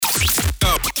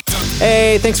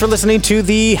Hey, thanks for listening to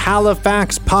the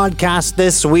Halifax podcast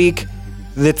this week.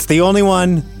 It's the only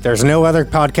one. There's no other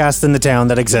podcast in the town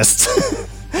that exists.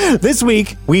 This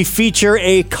week, we feature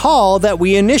a call that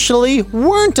we initially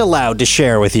weren't allowed to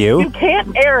share with you. You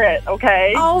can't air it,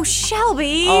 okay? Oh,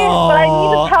 Shelby. But I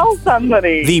need to tell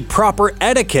somebody. The proper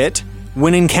etiquette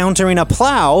when encountering a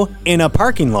plow in a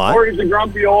parking lot. Or he's a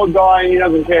grumpy old guy and he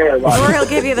doesn't care about it. Or he'll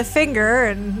give you the finger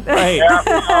and... Right.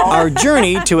 Our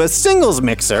journey to a singles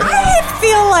mixer. I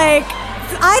feel like...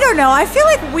 I don't know. I feel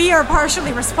like we are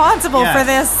partially responsible for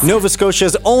this. Nova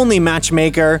Scotia's only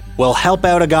matchmaker will help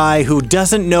out a guy who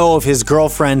doesn't know if his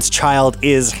girlfriend's child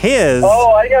is his.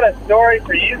 Oh, I got a story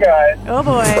for you guys. Oh,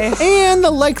 boy. And the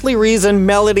likely reason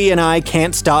Melody and I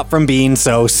can't stop from being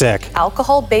so sick.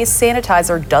 Alcohol-based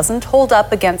sanitizer doesn't hold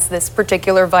up against this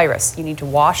particular virus. You need to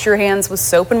wash your hands with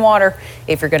soap and water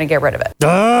if you're going to get rid of it.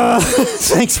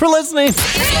 Thanks for listening.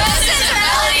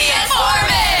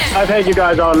 I've had you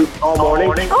guys on all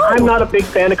morning. I'm not a big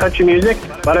fan of country music,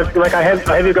 but I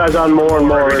have you guys on more and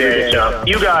more every day. So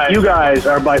you guys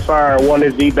are by far one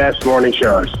of the best morning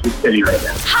shows in the city right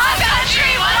now. Hot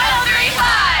Country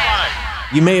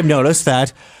 103.5. You may have noticed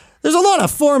that there's a lot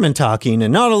of Foreman talking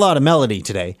and not a lot of Melody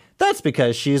today. That's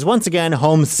because she's once again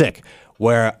homesick.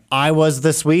 Where I was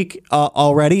this week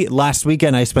already. Last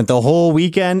weekend, I spent the whole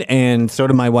weekend, and so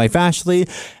did my wife, Ashley,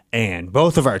 and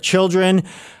both of our children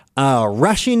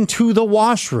rushing to the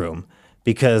washroom.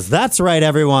 Because that's right,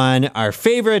 everyone. Our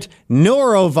favorite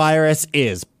norovirus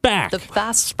is back. The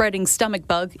fast-spreading stomach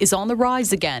bug is on the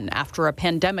rise again after a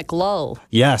pandemic lull.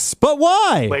 Yes, but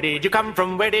why? Where did you come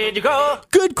from? Where did you go?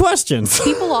 Good questions.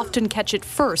 People often catch it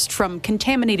first from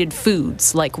contaminated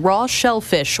foods like raw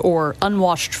shellfish or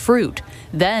unwashed fruit.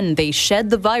 Then they shed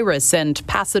the virus and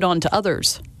pass it on to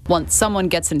others. Once someone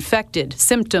gets infected,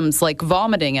 symptoms like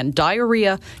vomiting and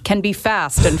diarrhea can be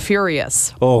fast and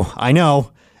furious. Oh, I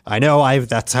know.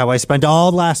 That's how I spent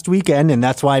all last weekend, and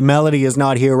that's why Melody is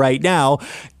not here right now.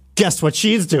 Guess what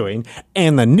she's doing?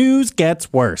 And the news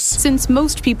gets worse. Since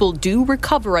most people do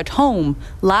recover at home,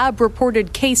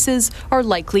 lab-reported cases are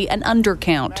likely an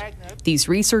undercount. These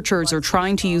researchers are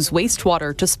trying to use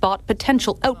wastewater to spot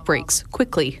potential outbreaks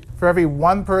quickly. For every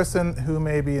one person who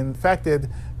may be infected,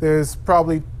 there's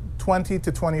probably 20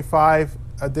 to 25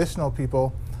 additional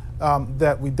people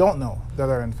that we don't know that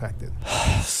are infected.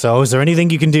 So is there anything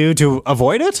you can do to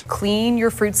avoid it? Clean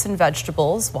your fruits and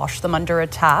vegetables, wash them under a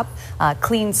tap,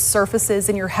 clean surfaces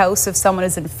in your house if someone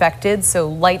is infected, so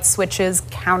light switches,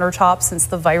 countertops since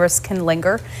the virus can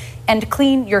linger, and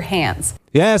clean your hands.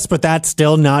 Yes, but that's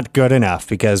still not good enough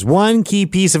because one key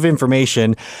piece of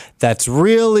information that's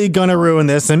really gonna ruin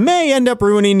this and may end up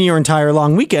ruining your entire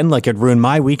long weekend like it ruined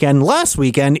my weekend last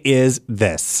weekend is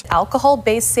this.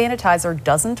 Alcohol-based sanitizer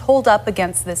doesn't hold up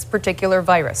against this particular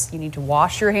virus. You need to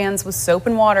wash your hands with soap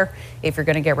and water if you're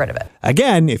going to get rid of it.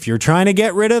 Again, if you're trying to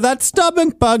get rid of that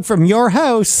stomach bug from your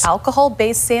house.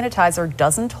 Alcohol-based sanitizer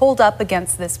doesn't hold up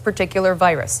against this particular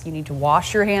virus. You need to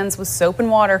wash your hands with soap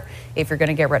and water if you're going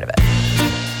to get rid of it.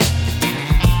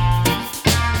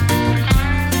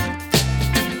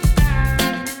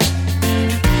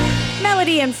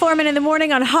 And Foreman in the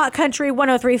morning on Hot Country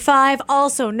 103.5,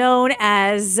 also known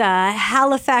as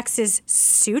Halifax's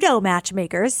pseudo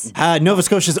matchmakers. Nova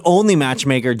Scotia's only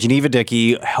matchmaker, Geneva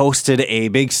Dickey, hosted a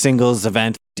big singles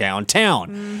event downtown.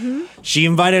 Mm-hmm. She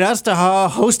invited us to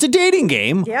host a dating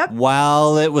game. Yep.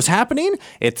 While it was happening,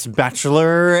 it's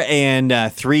Bachelor and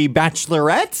 3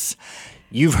 Bachelorettes.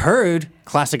 You've heard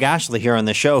Classic Ashley here on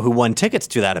the show who won tickets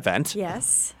to that event.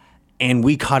 Yes. And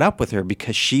we caught up with her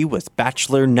because she was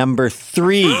Bachelor number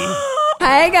 3.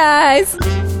 Hi, guys.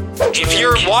 If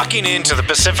you're walking into the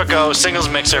Pacifico Singles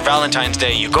Mixer Valentine's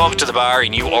Day, you go up to the bar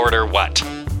and you order what?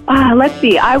 Let's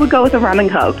see. I would go with a rum and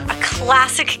coke. A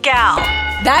classic gal.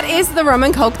 That is the rum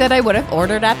and coke that I would have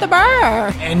ordered at the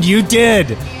bar. And you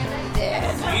did.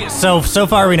 So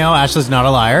far we know Ashley's not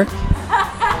a liar.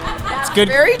 Good.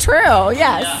 Very true,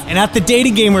 yes. And at the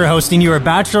dating game we're hosting, you were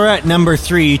Bachelorette number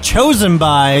 3, chosen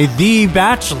by the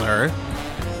Bachelor,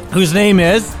 whose name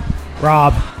is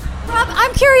Rob. Rob,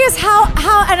 I'm curious how,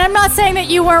 and I'm not saying that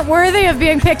you weren't worthy of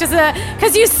being picked as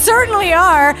because you certainly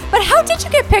are, but how did you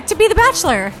get picked to be the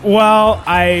Bachelor? Well,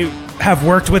 I have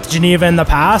worked with Geneva in the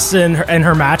past in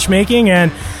her matchmaking,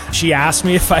 and she asked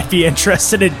me if I'd be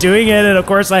interested in doing it, and of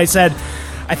course I said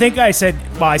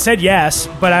yes,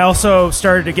 but I also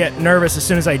started to get nervous as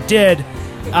soon as I did,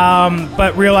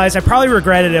 but realized I probably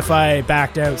regret it if I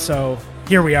backed out, so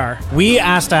here we are. We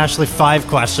asked Ashley 5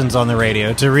 questions on the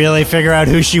radio to really figure out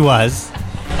who she was.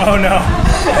 Oh, no.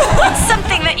 What's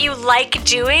something that you like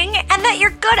doing and that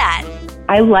you're good at?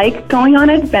 I like going on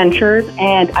adventures,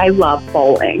 and I love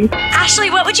bowling.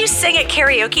 Ashley, what would you sing at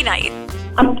karaoke night?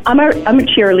 I'm a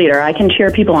cheerleader. I can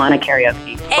cheer people on at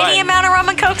karaoke. Any amount of rum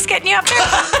and coke's getting you up there?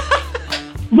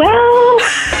 Well,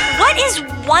 what is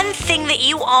one thing that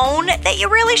you own that you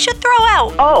really should throw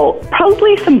out? oh,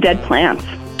 probably some dead plants.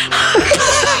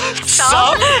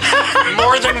 Some?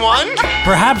 More than one?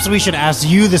 Perhaps we should ask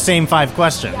you the same 5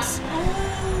 questions.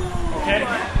 Okay.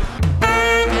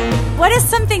 What is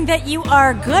something that you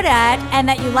are good at and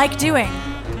that you like doing?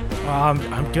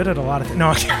 I'm good at a lot of things.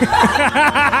 No,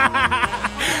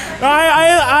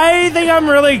 I think I'm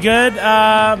really good.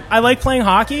 I like playing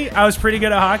hockey. I was pretty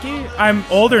good at hockey. I'm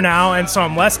older now, and so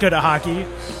I'm less good at hockey.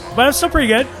 But I'm still pretty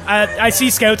good. I see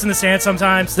scouts in the stands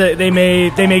sometimes. They may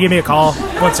give me a call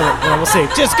once a we'll see.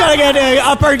 Just gotta get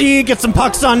up our D, get some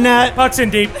pucks on net. Pucks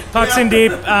in deep.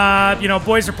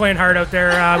 Boys are playing hard out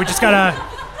there. We just gotta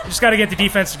get the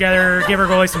defense together. Give our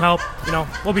goalie some help.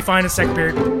 We'll be fine in the second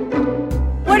period.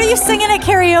 What are you singing at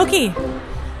karaoke?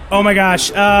 Oh my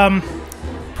gosh.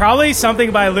 Probably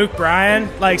something by Luke Bryan.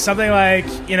 Like something like,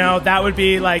 that would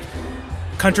be like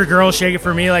Country Girl, Shake It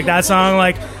For Me, like that song.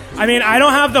 Like, I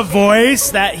don't have the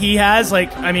voice that he has.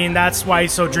 Like, that's why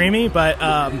he's so dreamy, but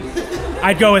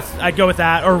I'd go with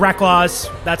that. Or Reclaws.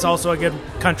 That's also a good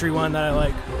country one that I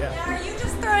like. Yeah. Are you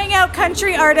just throwing out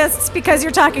country artists because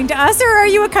you're talking to us, or are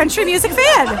you a country music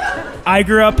fan? I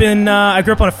grew up on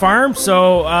a farm,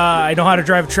 so I know how to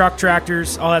drive a truck,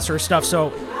 tractors, all that sort of stuff.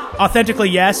 So authentically,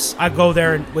 yes, I go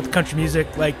there with country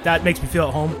music. Like, that makes me feel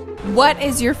at home. What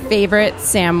is your favorite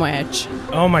sandwich?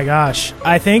 Oh my gosh.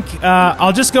 I think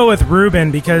I'll just go with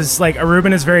Reuben because like a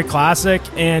Reuben is very classic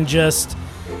and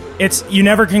you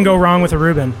never can go wrong with a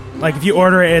Reuben. Like if you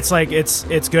order it,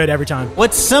 it's good every time.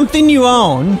 What's something you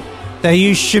own that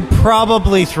you should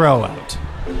probably throw out?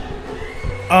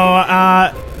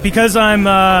 Because I'm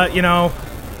a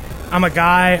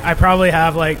guy, I probably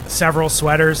have like several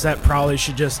sweaters that probably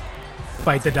should just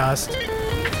bite the dust.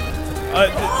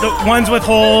 The ones with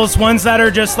holes, ones that are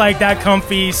just like that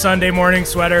comfy Sunday morning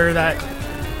sweater that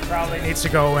probably needs to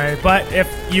go away. But if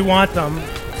you want them,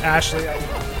 Ashley,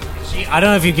 I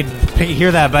don't know if you could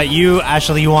hear that, but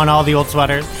Ashley, you want all the old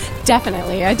sweaters?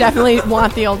 Definitely. I definitely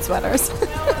want the old sweaters. I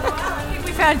think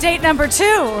we found date number 2.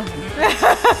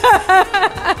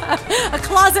 A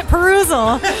closet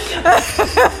perusal.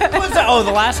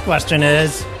 The last question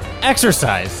is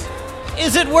exercise.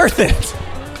 Is it worth it?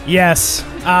 Yes.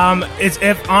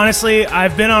 Honestly,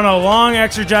 I've been on a long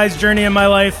exercise journey in my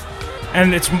life,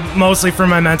 and it's mostly for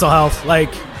my mental health.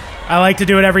 Like, I like to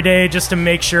do it every day just to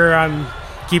make sure I'm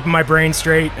keeping my brain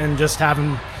straight and just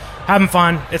having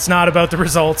fun. It's not about the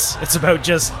results. It's about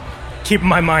just keeping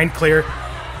my mind clear.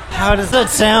 How does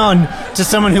that sound to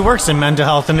someone who works in mental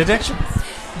health and addiction?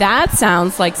 That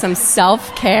sounds like some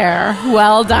self-care.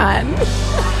 Well done.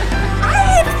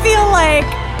 I feel like,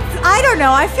 I don't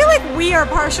know, I feel like we are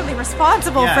partially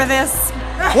responsible for this.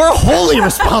 We're wholly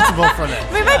responsible for this.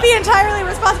 We might be entirely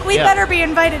responsible. We better be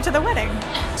invited to the wedding.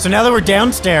 So now that we're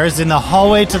downstairs in the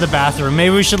hallway to the bathroom,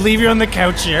 maybe we should leave you on the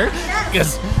couch here,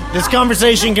 because this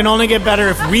conversation can only get better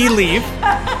if we leave. We've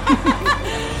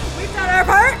done our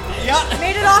part. Yeah.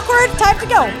 Made it awkward. Time to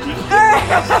go. All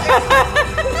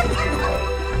right.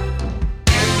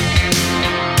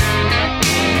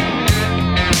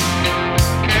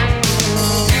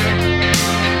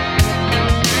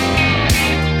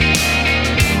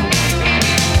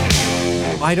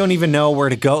 I don't even know where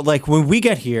to go. Like, when we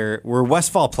get here, we're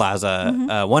Westfall Plaza,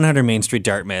 100 Main Street,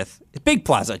 Dartmouth. Big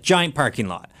plaza, giant parking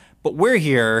lot. But we're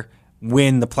here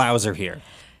when the plows are here.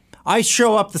 I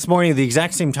show up this morning at the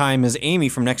exact same time as Amy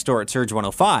from next door at Surge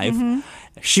 105.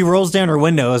 She rolls down her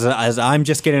window as I'm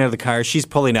just getting out of the car. She's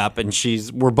pulling up, and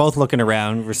we're both looking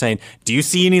around. We're saying, do you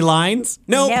see any lines?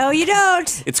 Nope. No, you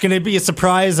don't. It's going to be a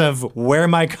surprise of where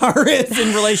my car is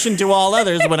in relation to all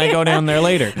others when I go down there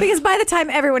later. Because by the time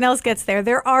everyone else gets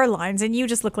there are lines, and you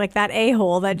just look like that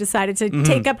a-hole that decided to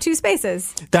take up 2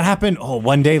 spaces. That happened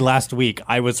one day last week.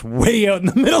 I was way out in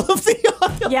the middle of the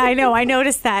aisle. Yeah, I know. I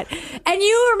noticed that. And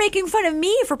you were making fun of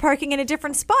me for parking in a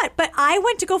different spot, but I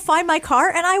went to go find my car,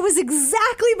 and I was exactly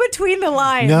between the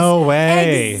lines. No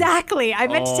way. Exactly. I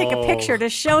meant to take a picture to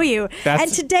show you.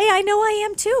 And today I know I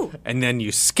am too. And then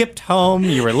you skipped home.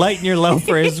 You were lighting your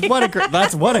loafers. What a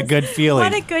good feeling.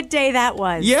 What a good day that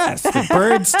was. Yes. The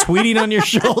birds tweeting on your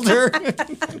shoulder.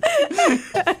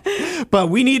 But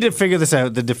we need to figure this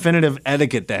out. The definitive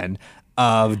etiquette then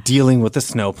of dealing with the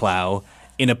snowplow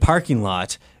in a parking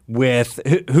lot with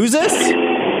who's this? This is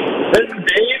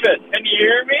David. Can you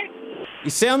hear me? You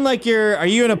sound like are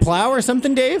you in a plow or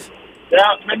something, Dave? Yeah,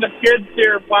 I'm in the skids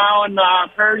here plowing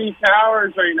Purdy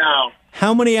Towers right now.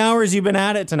 How many hours you been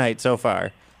at it tonight so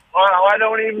far? Wow, I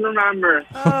don't even remember.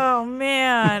 Oh,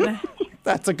 man.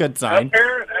 That's a good sign.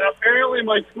 And apparently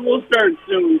my school starts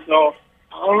soon, so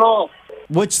I don't know.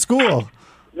 Which school?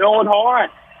 The old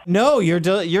heart. No, you're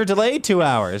delayed 2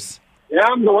 hours. Yeah,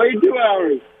 I'm delayed 2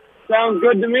 hours. Sounds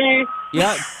good to me.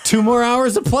 Yeah, 2 more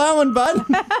hours of plowing, bud.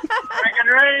 Freaking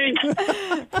rain.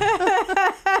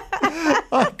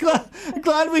 I'm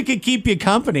glad we could keep you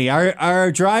company.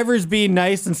 Are drivers being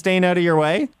nice and staying out of your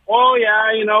way? Well,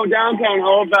 yeah, downtown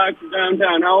Halifax is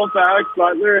downtown Halifax,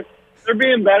 but they're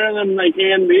being better than they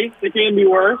can be. They can be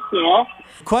worse,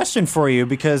 Question for you,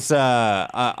 because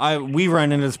we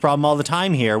run into this problem all the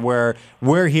time here, where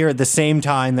we're here at the same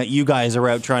time that you guys are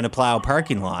out trying to plow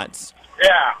parking lots.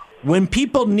 Yeah. When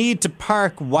people need to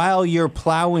park while you're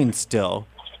plowing still,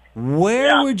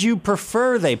 where would you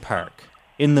prefer they park?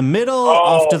 In the middle,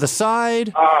 off to the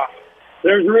side?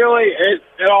 There's really,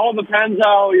 it all depends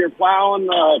how you're plowing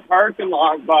the parking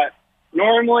lot, but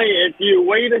normally if you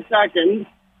wait a second,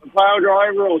 the plow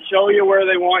driver will show you where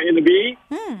they want you to be.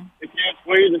 If you just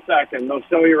wait a second, they'll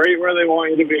show you right where they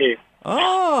want you to be.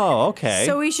 Oh, okay.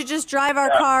 So we should just drive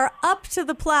our car up to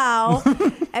the plow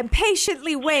and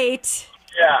patiently wait.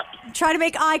 Yeah. Try to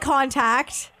make eye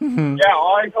contact. Yeah,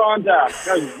 eye contact.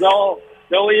 Because they'll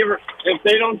either, if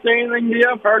they don't say anything to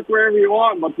you, park wherever you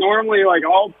want. But normally,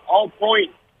 I'll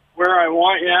point where I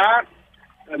want you at,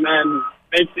 and then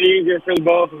makes it easier for the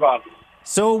both of us.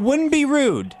 So it wouldn't be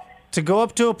rude to go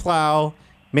up to a plow,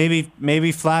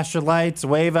 maybe flash your lights,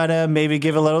 wave at him, maybe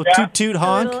give a little toot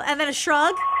honk. And then a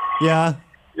shrug. Yeah.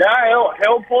 Yeah,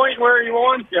 he'll point where he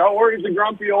wants you. Or he's a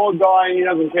grumpy old guy and he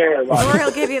doesn't care. Or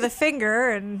he'll give you the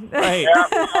finger and. Right.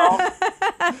 Yeah,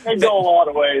 they go a lot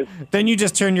of ways. Then you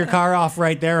just turn your car off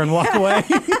right there and walk away.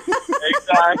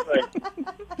 Exactly.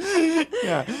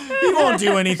 Yeah, he won't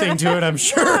do anything to it, I'm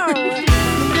sure.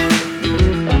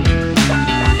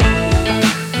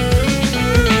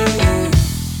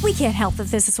 We can't help that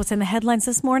this is what's in the headlines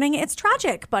this morning. It's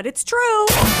tragic, but it's true.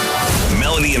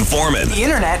 Melody and Foreman. The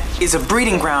internet is a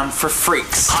breeding ground for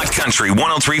freaks. Hot Country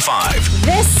 103.5.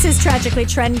 This is tragically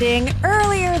trending.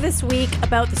 Earlier this week,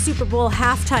 about the Super Bowl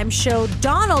halftime show,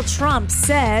 Donald Trump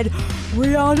said,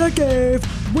 Rihanna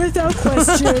gave, without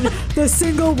question, the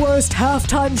single worst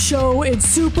halftime show in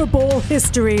Super Bowl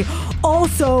history.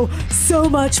 Also, so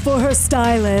much for her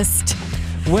stylist.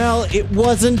 Well, it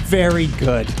wasn't very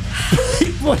good.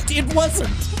 It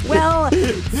wasn't. Well,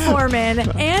 Foreman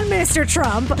and Mr.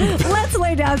 Trump, let's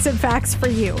lay down some facts for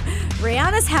you.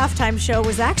 Rihanna's halftime show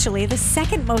was actually the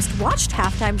second most watched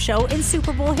halftime show in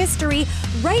Super Bowl history,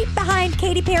 right behind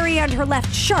Katy Perry and her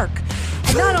left shark.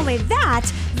 And not only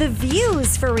that, the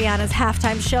views for Rihanna's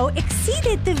halftime show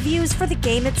exceeded the views for the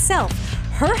game itself.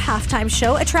 Her halftime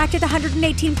show attracted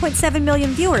 118.7 million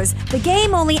viewers. The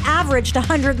game only averaged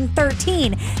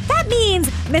 113. That means,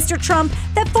 Mr. Trump,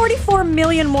 that 44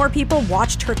 million more people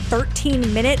watched her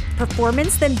 13-minute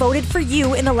performance than voted for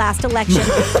you in the last election.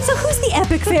 So who's the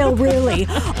epic fail, really?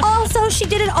 Also, she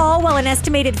did it all while an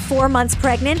estimated 4 months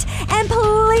pregnant. And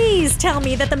please tell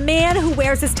me that the man who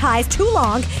wears his ties too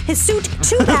long, his suit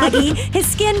too baggy,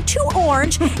 his skin too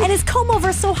orange, and his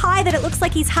comb-over so high that it looks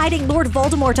like he's hiding Lord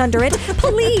Voldemort under it,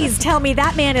 please tell me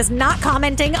that man is not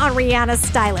commenting on Rihanna's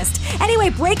stylist. Anyway,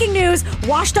 breaking news.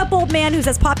 Washed up old man who's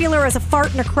as popular as a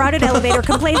fart in a crowded elevator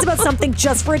complains about something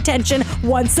just for attention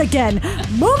once again.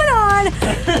 Moving on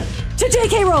to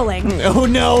J.K. Rowling. Oh,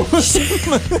 no.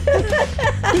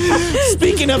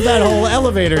 Speaking of that whole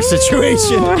elevator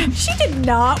situation. She did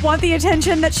not want the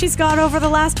attention that she's got over the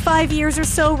last 5 years or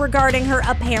so regarding her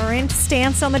apparent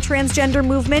stance on the transgender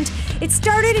movement. It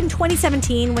started in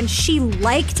 2017 when she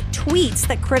liked tweets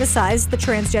that criticized the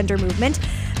transgender movement.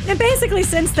 And basically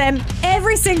since then,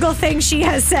 every single thing she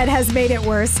has said has made it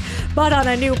worse. But on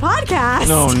a new podcast...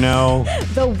 Oh, no.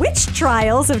 The Witch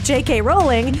Trials of J.K.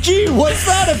 Rowling... Gee, what's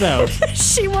that about?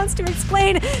 She wants to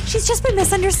explain she's just been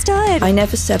misunderstood. I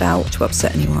never set out to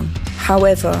upset anyone.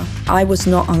 However, I was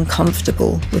not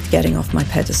uncomfortable with getting off my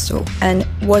pedestal. And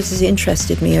what has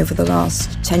interested me over the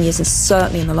last 10 years, and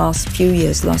certainly in the last few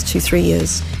years, the last 2-3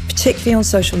 years, particularly on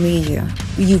social media,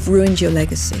 you've ruined your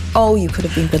legacy. Oh, you could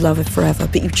have been beloved forever,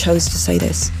 but you chose to say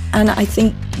this. And I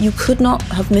think you could not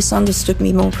have misunderstood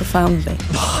me more profoundly.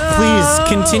 Please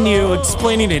continue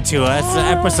explaining it to us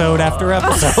episode after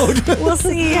episode. We'll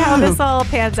see how this all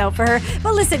pans out for her.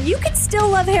 But listen, you can still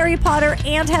love Harry Potter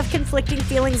and have conflicting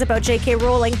feelings about J.K.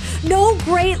 Rowling. No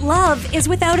great love is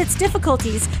without its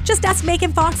difficulties. Just ask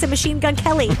Megan Fox and Machine Gun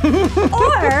Kelly.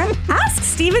 Or ask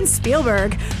Steven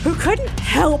Spielberg, who couldn't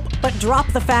help but drop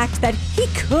the fact that he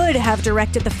could have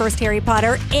directed the first Harry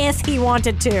Potter if he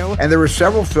wanted to. And there were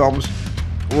several films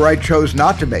where I chose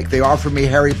not to make. They offered me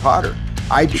Harry Potter.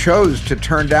 I chose to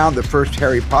turn down the first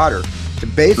Harry Potter to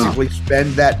basically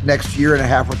spend that next year and a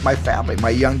half with my family, my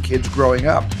young kids growing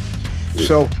up.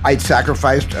 So I'd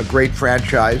sacrificed a great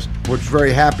franchise, which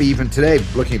very happy even today,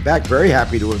 looking back, very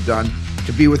happy to have done,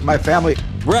 to be with my family.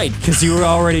 Right, because you were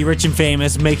already rich and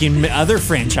famous, making other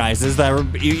franchises that were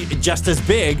just as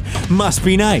big. Must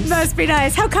be nice. Must be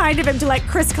nice. How kind of him to let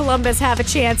Chris Columbus have a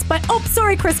chance. But,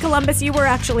 sorry, Chris Columbus, you were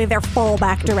actually their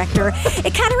fallback director.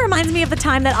 It kind of reminds me of the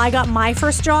time that I got my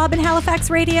first job in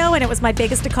Halifax Radio, and it was my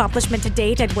biggest accomplishment to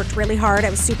date. I'd worked really hard. I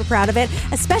was super proud of it,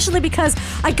 especially because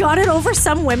I got it over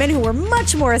some women who were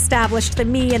much more established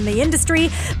than me in the industry.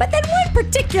 But then one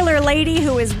particular lady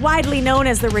who is widely known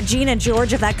as the Regina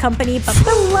George of that company, but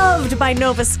beloved by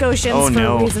Nova Scotians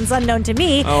for reasons unknown to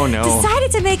me,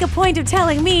 decided to make a point of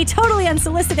telling me, totally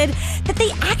unsolicited, that they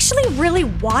actually really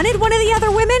wanted one of the other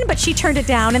women, but she turned it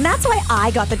down, and that's why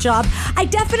I got the job. I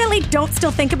definitely don't still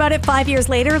think about it 5 years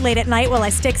later, late at night, while I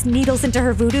stick needles into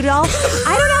her voodoo doll.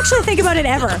 I don't actually think about it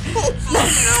ever.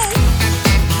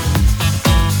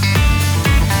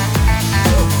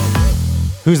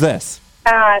 Who's this?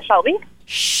 Shelby.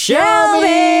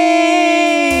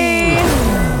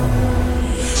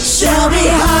 Shelby,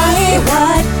 hi,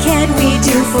 what can we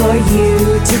do for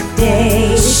you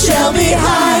today? Shelby,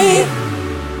 hi.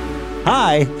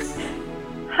 Hi.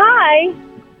 Hi.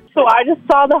 So I just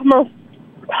saw the most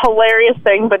hilarious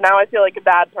thing, but now I feel like a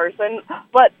bad person.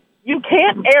 But you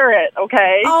can't air it,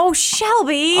 okay? Oh,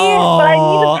 Shelby. Oh. But I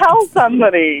need to tell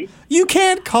somebody. You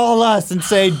can't call us and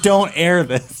say, don't air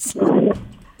this.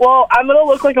 Well, I'm going to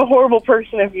look like a horrible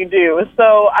person if you do.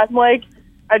 So I'm like,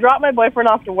 I dropped my boyfriend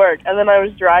off to work, and then I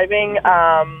was driving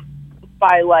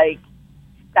by, like,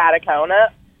 Stadacona,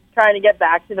 trying to get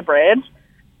back to the bridge,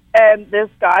 and this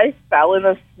guy fell in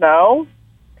the snow,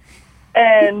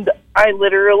 and I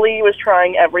literally was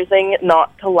trying everything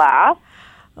not to laugh.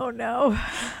 Oh, no.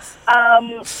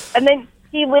 And then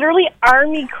he literally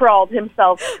army crawled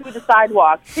himself to the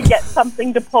sidewalk to get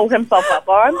something to pull himself up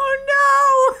on.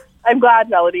 Oh, no! I'm glad,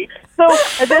 Melody. So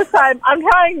at this time, I'm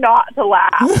trying not to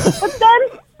laugh. But then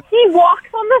he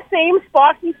walks on the same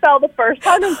spot he fell the first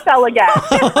time and fell again.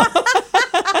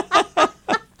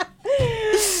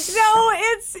 No,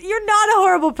 you're not a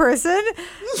horrible person.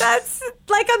 That's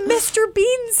like a Mr.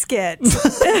 Bean skit.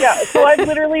 Yeah, so I've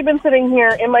literally been sitting here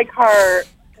in my car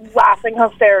laughing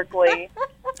hysterically.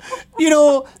 You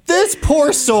know, this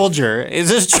poor soldier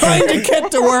is just trying to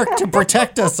get to work to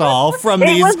protect us all from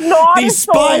these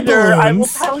spy balloons. I will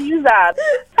tell you that.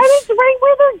 And it's right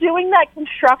where they're doing that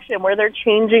construction, where they're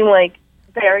changing, like,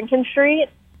 Barrington Street.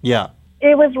 Yeah.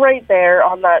 It was right there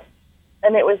on that,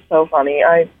 and it was so funny.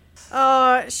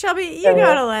 Shelby, you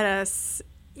gotta let us.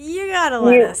 You gotta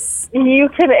let us. You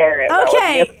can air it.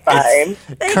 Okay. It's fine.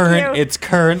 Thank you. It's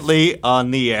currently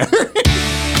on the air.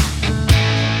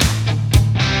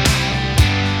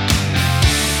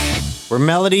 We're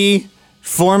Melody,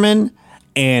 Foreman,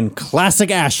 and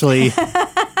Classic Ashley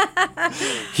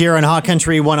here on Hot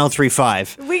Country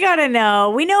 103.5. We gotta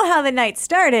know. We know how the night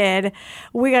started.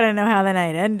 We gotta know how the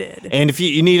night ended. And if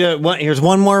you need here's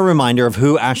one more reminder of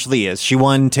who Ashley is. She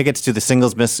won tickets to the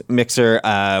Singles Mixer.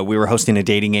 We were hosting a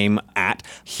dating game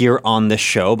here on the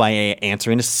show by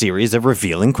answering a series of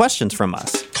revealing questions from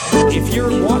us. If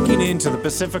you're walking into the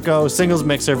Pacifico Singles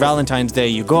Mixer Valentine's Day,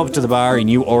 you go up to the bar and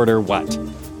you order what?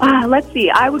 Let's see.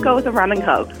 I would go with a rum and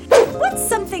coke. What's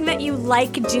something that you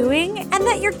like doing and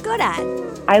that you're good at?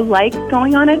 I like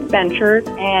going on adventures,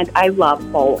 and I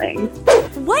love bowling.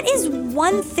 What is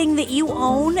one thing that you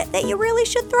own that you really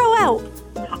should throw out?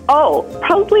 Oh,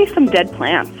 probably some dead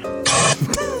plants.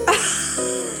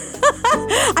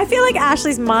 I feel like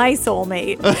Ashley's my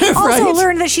soulmate. Right? Also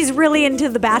learned that she's really into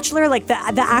The Bachelor, like the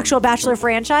actual Bachelor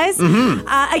franchise. Mm-hmm.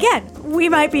 Again, we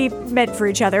might be meant for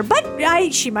each other, but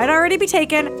she might already be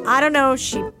taken. I don't know.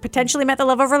 She potentially met the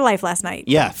love of her life last night.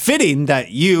 Yeah, fitting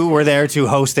that you were there to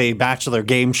host a Bachelor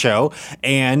game show,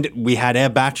 and we had a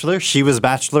Bachelor. She was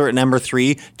Bachelor at number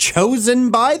 3, chosen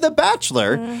by The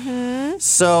Bachelor. Mm-hmm.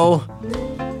 So,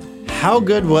 how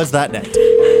good was that night?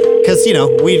 Because,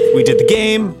 we did the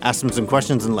game, asked them some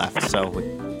questions, and left. So,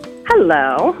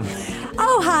 Hello.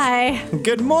 Oh, hi.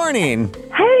 Good morning.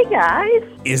 Hey, guys.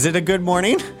 Is it a good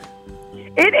morning?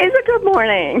 It is a good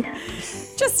morning.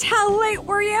 Just how late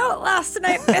were you out last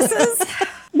night, Mrs.?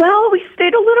 Well, we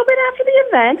stayed a little bit after the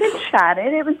event and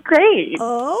chatted. It was great.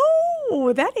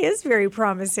 Oh, that is very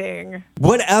promising.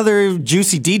 What other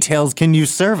juicy details can you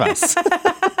serve us?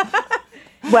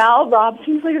 Well, Rob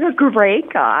seems like a great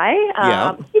guy.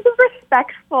 He was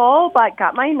respectful, but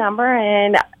got my number,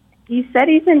 and he said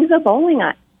he's into the bowling.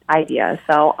 idea.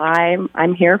 So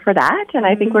I'm here for that, and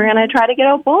I think we're going to try to get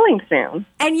out bowling soon.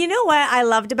 And you know what I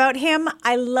loved about him?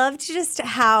 I loved just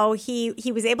how he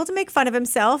was able to make fun of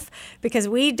himself, because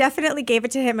we definitely gave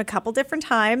it to him a couple different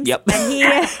times. Yep. And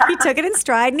he took it in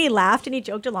stride, and he laughed, and he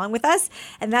joked along with us,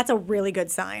 and that's a really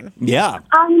good sign. Yeah.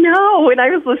 I know. When I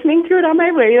was listening to it on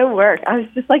my way to work, I was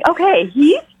just like, okay,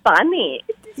 he's funny.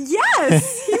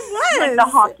 Yes, he was. Like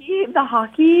the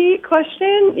hockey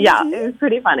question. Yeah, it was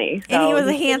pretty funny. And he was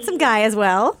a handsome guy as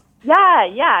well.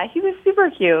 Yeah, he was super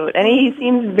cute, and he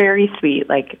seems very sweet,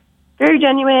 like very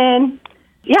genuine.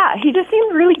 Yeah, he just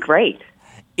seemed really great.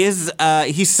 Is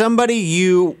he somebody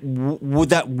you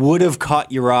that would have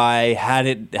caught your eye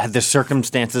had the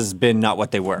circumstances been not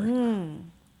what they were?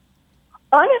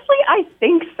 Honestly, I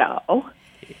think so.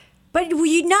 But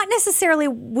not necessarily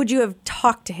would you have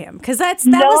talked to him? Because that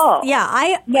No. was,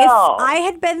 yeah, No. if I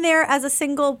had been there as a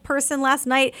single person last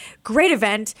night, great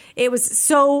event. It was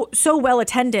so well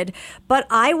attended, but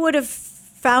I would have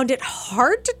found it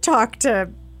hard to talk to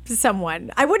someone.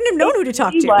 I wouldn't have known who to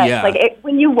talk to. Yeah. Like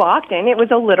when you walked in, it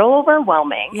was a little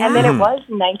overwhelming. Yeah. And then it was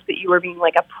nice that you were being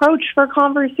like approached for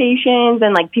conversations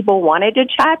and like people wanted to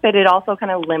chat, but it also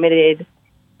kind of limited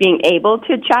being able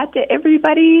to chat to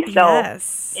everybody. So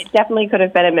it definitely could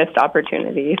have been a missed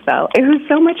opportunity. So it was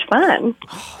so much fun.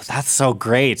 Oh, that's so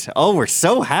great. Oh, we're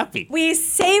so happy. We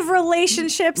save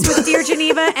relationships with Dear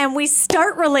Geneva, and we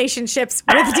start relationships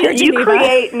with Dear Geneva. You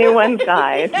create new ones,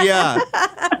 guys. Yeah.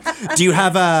 Do you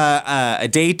have a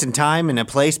date and time and a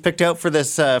place picked out for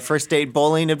this first date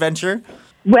bowling adventure?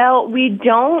 Well, we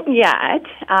don't yet.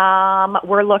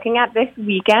 We're looking at this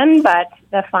weekend, but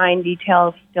the fine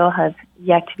details still have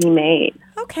yet to be made.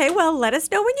 Okay, well, let us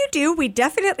know when you do. We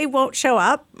definitely won't show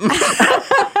up. I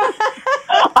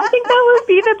think that would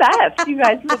be the best. You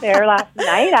guys were there last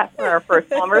night after our first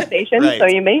conversation, Right. so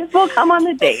you may as well come on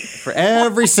the date. For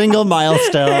every single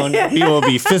milestone, we will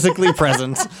be physically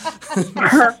present.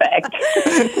 Perfect.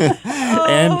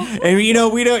 And you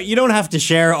know, you don't have to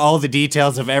share all the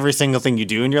details of every single thing you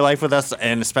do in your life with us,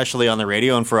 and especially on the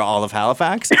radio and for all of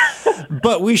Halifax.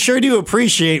 But we sure do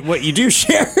appreciate what you do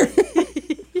share.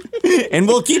 And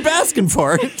we'll keep asking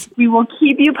for it. We will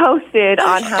keep you posted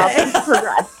on how things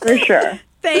progress, for sure.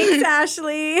 Thanks,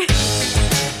 Ashley.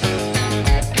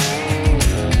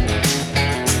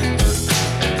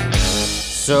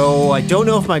 So I don't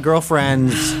know if my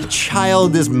girlfriend's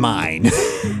child is mine.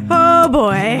 Oh,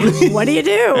 boy. What do you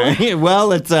do?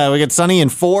 Well, it's we got Sunny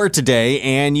and 4 today,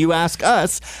 and you ask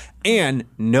us. And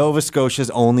Nova Scotia's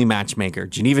only matchmaker,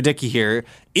 Geneva Dickey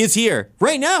is here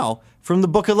right now from the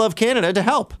Book of Love Canada to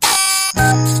help.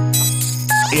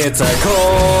 It's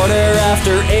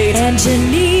 8:15. And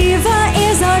Geneva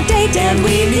is our date, and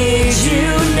we need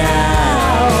you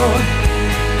now.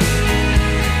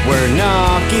 We're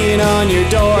knocking on your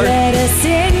door. Let us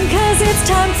in, 'cause it's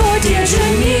time for Dear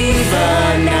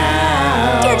Geneva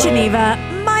now. Dear Geneva,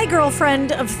 my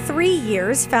girlfriend of 3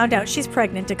 years found out she's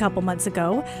pregnant a couple months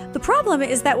ago. The problem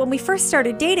is that when we first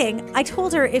started dating, I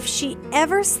told her if she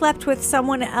ever slept with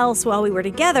someone else while we were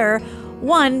together,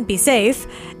 1, be safe,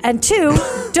 and 2,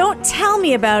 don't tell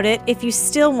me about it if you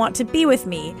still want to be with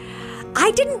me. I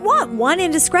didn't want one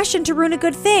indiscretion to ruin a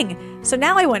good thing, so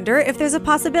now I wonder if there's a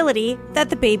possibility that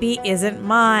the baby isn't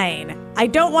mine. I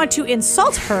don't want to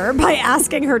insult her by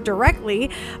asking her directly,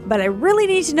 but I really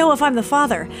need to know if I'm the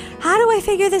father. How do I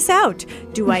figure this out?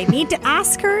 Do I need to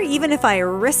ask her even if I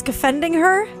risk offending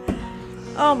her?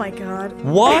 Oh my God.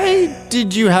 Why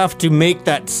did you have to make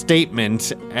that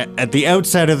statement at the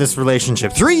outset of this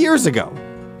relationship 3 years ago?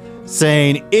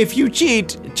 Saying, if you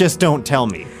cheat, just don't tell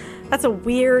me. That's a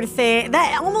weird thing.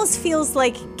 That almost feels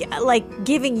like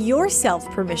giving yourself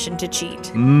permission to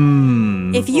cheat.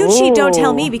 If you cheat, don't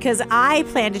tell me because I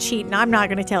plan to cheat and I'm not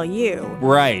going to tell you.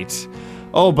 Right.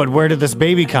 Oh, but where did this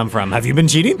baby come from? Have you been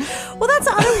cheating? Well, that's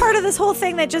the other part of this whole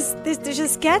thing that just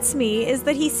gets me is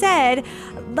that he said,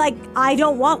 like, I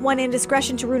don't want one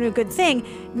indiscretion to ruin a good thing.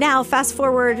 Now, fast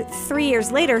forward 3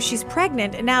 years later, she's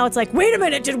pregnant, and now it's like, wait a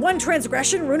minute, did one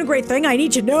transgression ruin a great thing? I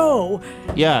need to know.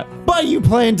 Yeah, but you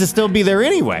plan to still be there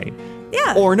anyway.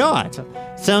 Yeah. Or not.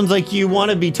 Sounds like you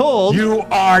want to be told. You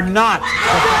are not.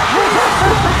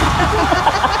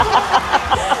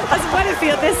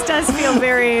 This does feel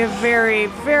very, very,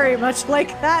 very much like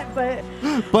that, but...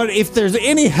 But if there's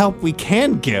any help we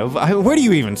can give, where do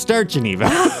you even start, Geneva?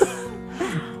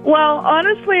 Well,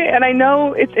 honestly, and I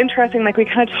know it's interesting, like we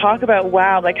kind of talk about,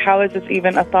 wow, like how is this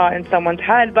even a thought in someone's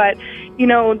head? But, you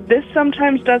know, this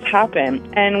sometimes does happen.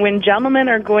 And when gentlemen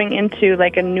are going into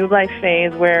like a new life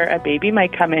phase where a baby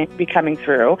might be coming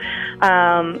through,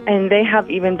 and they have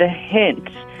even the hint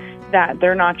that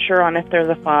they're not sure on if they're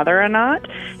the father or not,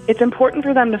 it's important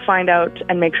for them to find out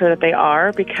and make sure that they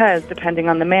are, because depending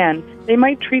on the man, they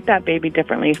might treat that baby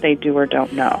differently if they do or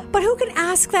don't know. But who can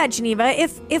ask that, Geneva?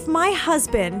 If my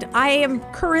husband, I am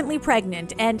currently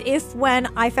pregnant, and if when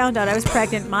I found out I was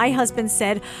pregnant, my husband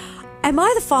said, "Am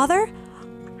I the father?"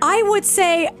 I would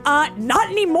say, not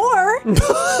anymore.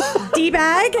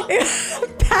 D-bag.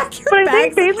 Pack your bags. But I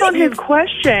think based on his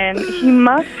question, he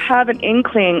must have an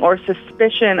inkling or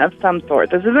suspicion of some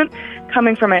sort. This isn't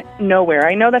coming from nowhere.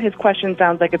 I know that his question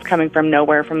sounds like it's coming from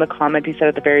nowhere from the comment he said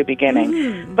at the very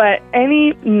beginning. But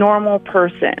any normal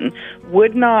person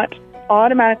would not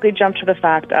automatically jump to the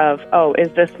fact of, oh,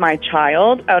 is this my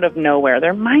child, out of nowhere.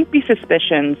 There might be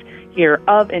suspicions here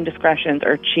of indiscretions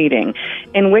or cheating,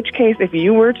 in which case if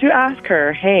you were to ask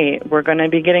her, hey, we're going to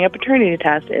be getting a paternity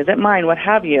test, is it mine, what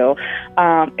have you,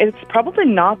 it's probably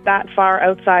not that far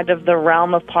outside of the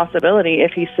realm of possibility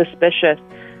if he's suspicious,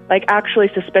 like actually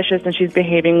suspicious, and she's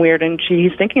behaving weird and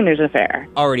he's thinking there's an affair.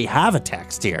 Already have a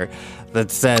text here that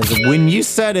says, when you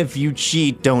said if you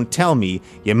cheat, don't tell me,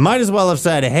 you might as well have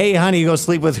said, hey, honey, go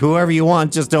sleep with whoever you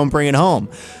want, just don't bring it home.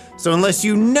 So unless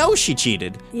you know she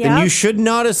cheated, then you should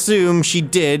not assume she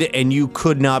did and you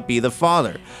could not be the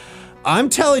father. I'm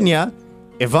telling you,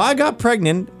 if I got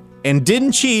pregnant and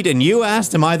didn't cheat and you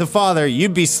asked, am I the father,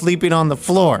 you'd be sleeping on the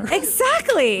floor.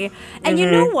 Exactly. And you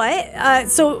know what?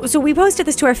 So we posted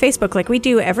this to our Facebook like we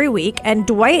do every week, and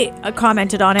Dwight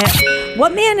commented on it.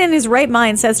 What man in his right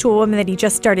mind says to a woman that he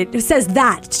just started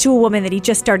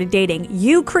dating?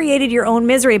 You created your own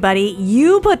misery, buddy.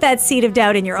 You put that seed of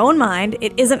doubt in your own mind.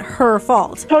 It isn't her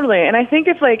fault. Totally. And I think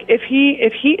if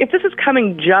this is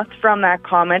coming just from that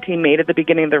comment he made at the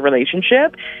beginning of the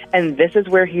relationship, and this is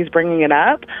where he's bringing it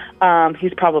up,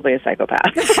 he's probably a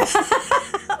psychopath.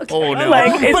 Oh no!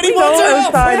 Like, it's so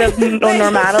outside of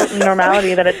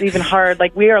normality that it's even hard.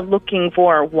 Like, we are looking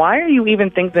for, why are you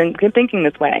even thinking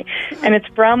this way? And it's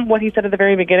from what he said at the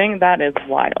very beginning. That is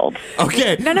wild.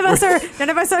 Okay. None of us are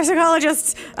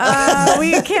psychologists.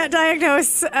 We can't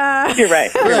diagnose. You're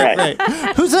right. You're right.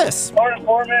 Who's this? Morning,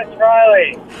 Foreman. It's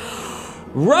Riley.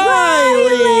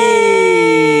 Riley!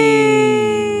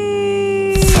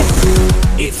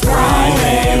 It's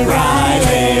Riley.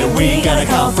 We got a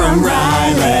call from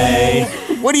Riley.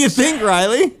 What do you think,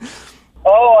 Riley?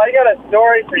 Oh, I got a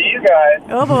story for you guys.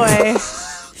 Oh, boy.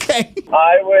 Okay.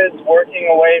 I was working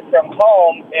away from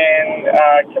home in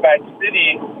Quebec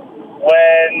City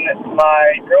when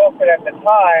my girlfriend at the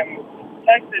time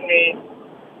texted me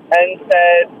and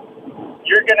said,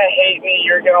 you're going to hate me,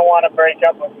 you're going to want to break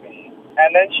up with me.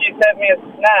 And then she sent me a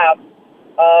snap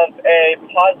of a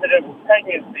positive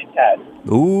pregnancy test.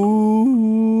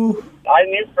 Ooh. I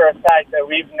knew for a fact that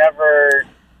we've never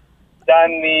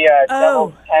done the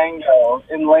double tango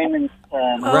in layman's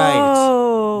terms.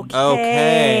 Right.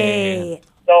 Okay.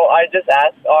 So I just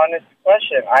asked honest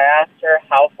question. I asked her,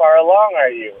 how far along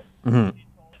are you?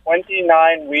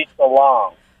 29 weeks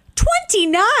along.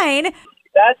 29?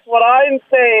 That's what I'm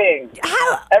saying.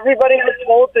 How? Everybody I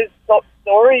told this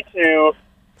story to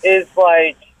is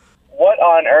like, what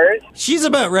on earth? She's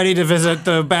about ready to visit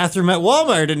the bathroom at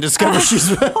Walmart and discover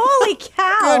she's... Holy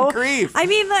cow. Good grief. I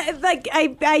mean, like,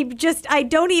 I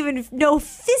don't even know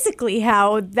physically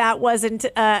how that wasn't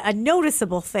a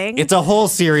noticeable thing. It's a whole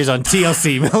series on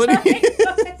TLC, Melody.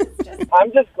 I'm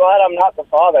just glad I'm not the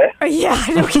father. Yeah,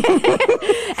 okay.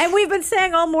 And we've been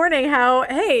saying all morning how,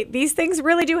 hey, these things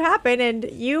really do happen, and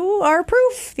you are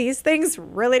proof. These things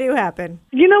really do happen.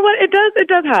 You know what? It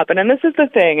does happen. And this is the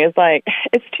thing, is like,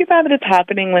 it's too bad that it's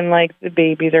happening when like the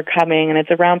babies are coming and it's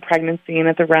around pregnancy and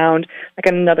it's around like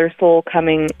another soul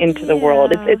coming into the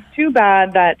world. It's too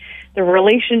bad that the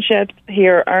relationships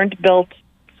here aren't built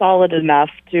solid enough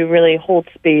to really hold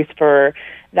space for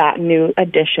that new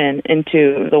addition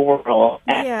into the world.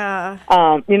 Yeah.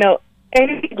 You know,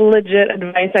 any legit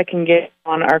advice I can give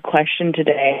on our question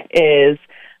today is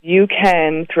you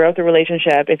can, throughout the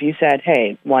relationship, if you said,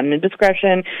 hey, one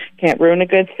indiscretion, can't ruin a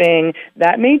good thing,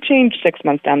 that may change 6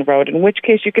 months down the road, in which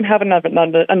case you can have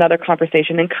another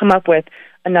conversation and come up with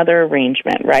another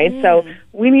arrangement, right? So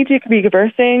we need to be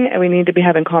conversing and we need to be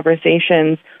having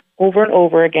conversations over and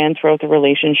over again throughout the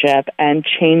relationship and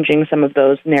changing some of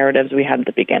those narratives we had at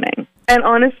the beginning. And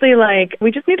honestly, like,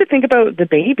 we just need to think about the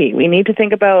baby. We need to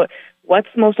think about what's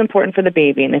most important for the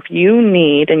baby. And if you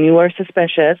need, and you are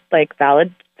suspicious, like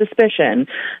valid suspicion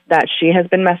that she has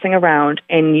been messing around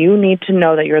and you need to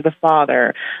know that you're the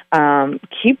father,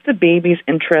 keep the baby's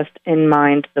interest in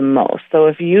mind the most. So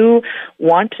if you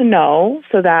want to know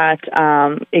so that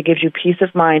it gives you peace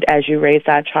of mind as you raise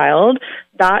that child,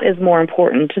 that is more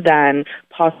important than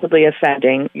possibly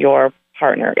offending your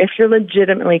partner if you're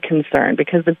legitimately concerned,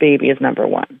 because the baby is number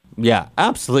one. Yeah,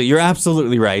 absolutely. You're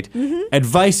absolutely right.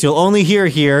 Advice you'll only hear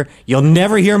here. You'll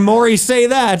never hear Maury say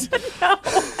that.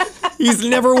 He's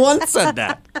never once said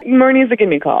that. Maury needs to give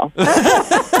me a call.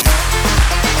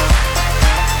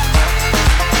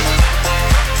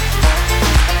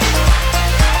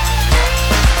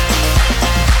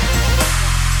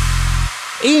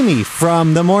 Amy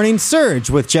from The Morning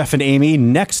Surge with Jeff and Amy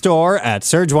next door at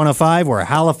Surge 105, where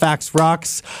Halifax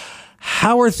rocks.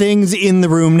 How are things in the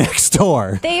room next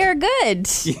door? They are good.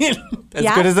 As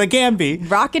good as they can be.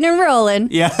 Rocking and rolling.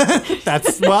 Yeah,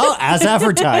 that's, well, as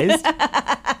advertised.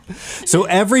 So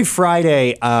every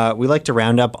Friday, we like to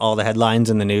round up all the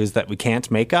headlines in the news that we can't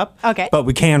make up. Okay. But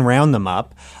we can round them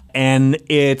up. And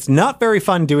it's not very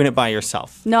fun doing it by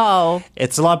yourself. No.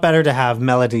 It's a lot better to have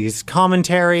Melody's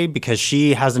commentary because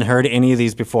she hasn't heard any of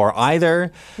these before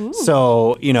either. Ooh.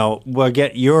 So, we'll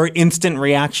get your instant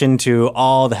reaction to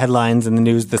all the headlines in the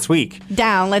news this week.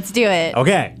 Down, let's do it.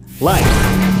 Okay. Like,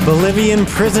 Bolivian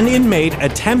prison inmate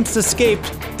attempts escape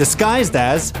disguised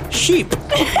as sheep.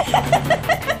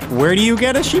 Where do you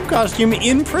get a sheep costume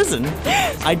in prison?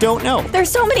 I don't know. There's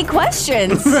so many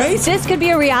questions. Right? This could be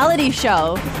a reality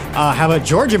show. How about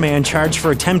Georgia man charged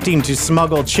for attempting to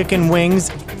smuggle chicken wings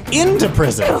into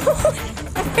prison?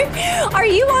 Are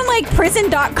you on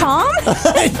prison.com?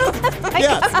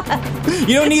 Yes.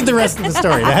 You don't need the rest of the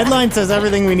story. The headline says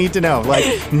everything we need to know.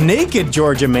 Naked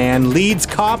Georgia man leads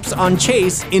cops on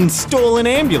chase in stolen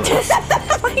ambulance.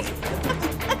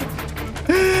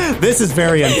 This is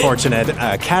very unfortunate.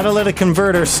 A catalytic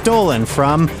converter stolen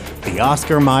from the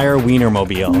Oscar Mayer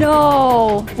Wienermobile.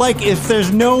 No. If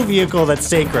there's no vehicle that's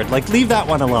sacred, leave that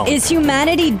one alone. Is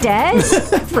humanity dead?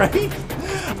 Right?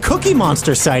 Cookie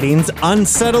Monster sightings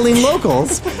unsettling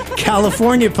locals.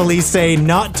 California police say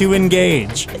not to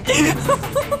engage.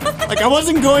 I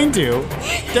wasn't going to.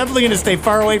 Definitely going to stay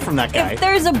far away from that guy. If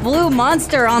there's a blue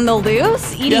monster on the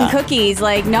loose eating cookies,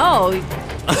 no.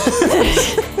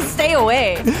 Stay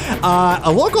away.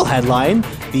 A local headline,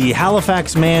 the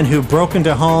Halifax man who broke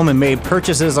into home and made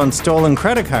purchases on stolen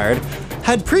credit card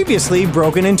had previously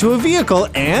broken into a vehicle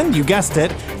and, you guessed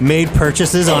it, made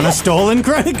purchases on a stolen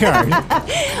credit card.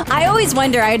 I always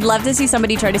wonder, I'd love to see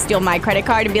somebody try to steal my credit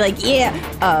card and be like,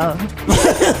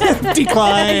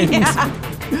 declined.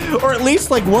 Yeah. Or at least,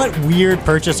 what weird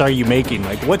purchase are you making?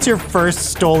 What's your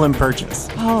first stolen purchase?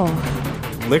 Oh.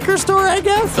 Liquor store, I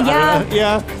guess? Yeah.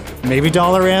 Yeah. Maybe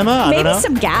Dollarama? I don't know. Maybe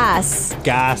some gas.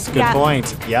 Gas, good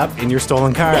point. Yep, in your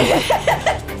stolen car.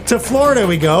 To Florida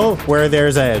we go, where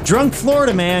there's a drunk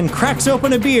Florida man cracks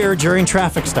open a beer during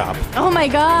traffic stop. Oh my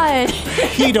God.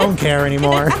 He don't care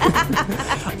anymore.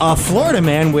 A Florida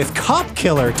man with cop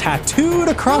killer tattooed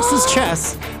across his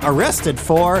chest, arrested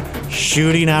for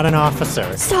shooting at an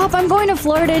officer. Stop, I'm going to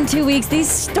Florida in 2 weeks. These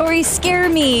stories scare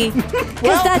me.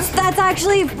 Because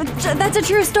that's a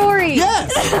true story. Yes.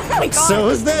 Oh my God. So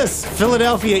is this.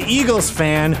 Philadelphia Eagles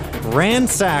fan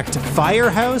ransacked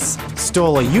firehouse,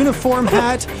 stole a uniform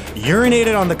hat,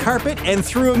 urinated on the carpet, and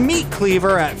threw a meat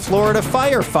cleaver at Florida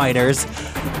firefighters,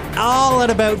 all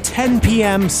at about 10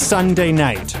 p.m. Sunday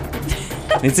night.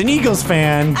 It's an Eagles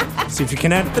fan, so if you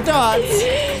connect the dots,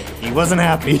 he wasn't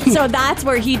happy. So that's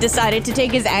where he decided to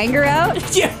take his anger out?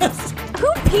 Yes.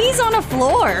 Who pees on a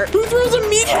floor? Who throws a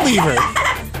meat cleaver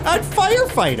at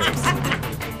firefighters?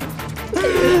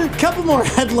 Couple more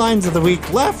headlines of the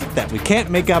week left that we can't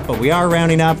make up, but we are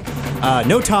rounding up.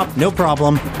 No top, no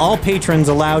problem. All patrons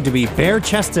allowed to be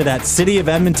bare-chested at City of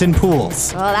Edmonton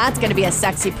pools. Well, that's going to be a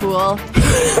sexy pool.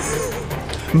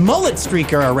 Mullet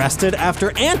streaker arrested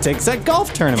after antics at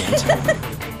golf tournament.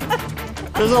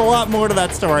 There's a lot more to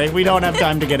that story. We don't have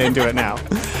time to get into it now.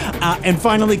 And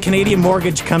finally, Canadian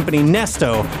mortgage company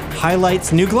Nesto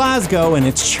highlights New Glasgow and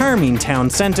its charming town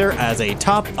centre as a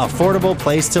top affordable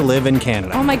place to live in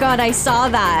Canada. Oh my God, I saw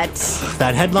that.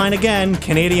 That headline again,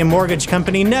 Canadian mortgage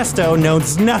company Nesto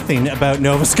knows nothing about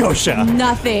Nova Scotia.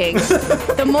 Nothing.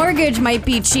 The mortgage might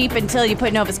be cheap until you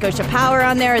put Nova Scotia Power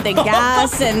on there, then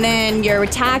gas, and then your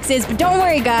taxes. But don't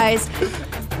worry, guys.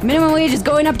 Minimum wage is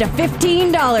going up to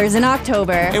 $15 in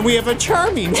October. And we have a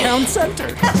charming town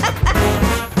center.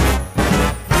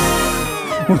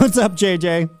 What's up,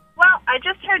 JJ? Well, I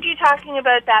just heard you talking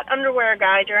about that underwear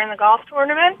guy during the golf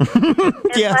tournament.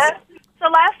 Yes. So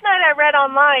last night I read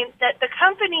online that the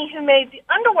company who made the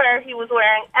underwear he was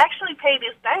wearing actually paid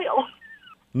his bail.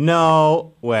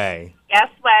 No way. Yes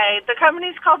way. The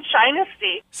company's called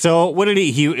Shinesty. So what did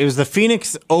it was the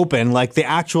Phoenix Open, the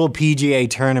actual PGA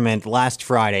tournament last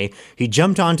Friday. He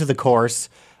jumped onto the course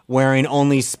wearing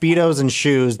only Speedos and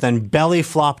shoes, then belly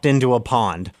flopped into a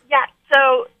pond. Yeah,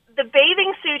 so the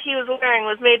bathing suit he was wearing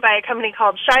was made by a company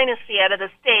called Shinesty out of the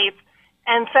States,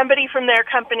 and somebody from their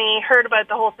company heard about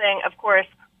the whole thing, of course,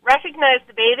 recognized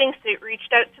the bathing suit,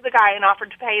 reached out to the guy, and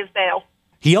offered to pay his bail.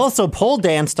 He also pole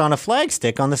danced on a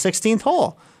flagstick on the 16th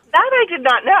hole. That I did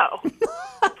not know,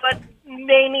 but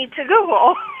may need to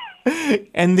Google.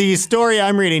 And the story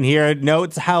I'm reading here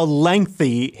notes how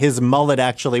lengthy his mullet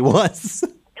actually was.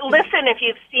 Listen, if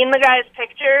you've seen the guy's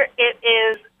picture, it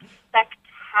is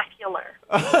spectacular.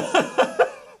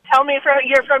 Tell me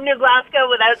you're from New Glasgow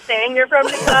without saying you're from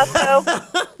New Glasgow.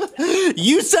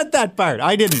 You said that part.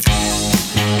 I didn't.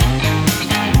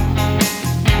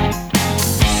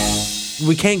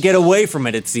 We can't get away from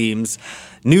it seems.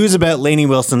 News about Lainey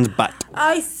Wilson's butt.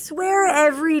 I swear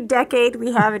every decade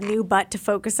we have a new butt to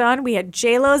focus on. We had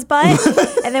J-Lo's butt,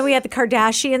 and then we had the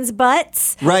Kardashians'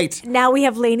 butts. Right. Now we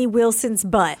have Lainey Wilson's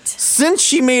butt. Since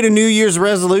she made a New Year's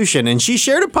resolution, and she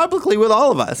shared it publicly with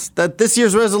all of us, that this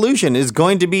year's resolution is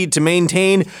going to be to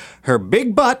maintain her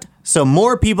big butt so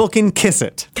more people can kiss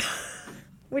it.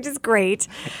 Which is great.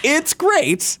 It's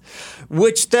great.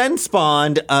 Which then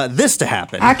spawned this to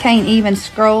happen. I can't even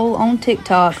scroll on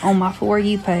TikTok on my For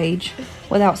You page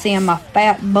without seeing my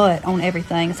fat butt on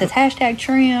everything. It says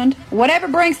 #trend. Whatever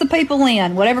brings the people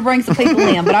in.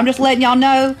 But I'm just letting y'all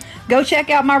know, go check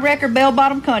out my record, Bell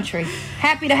Bottom Country.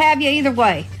 Happy to have you either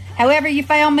way. However you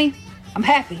found me, I'm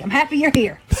happy. I'm happy you're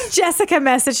here. Jessica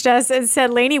messaged us and said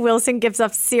Lainey Wilson gives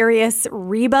off serious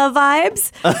Reba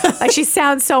vibes. Like she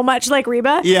sounds so much like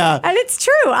Reba. Yeah. And it's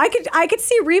true. I could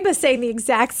see Reba saying the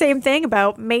exact same thing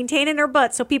about maintaining her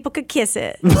butt so people could kiss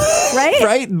it. Right?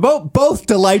 Right? Both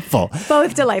delightful.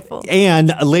 Both delightful.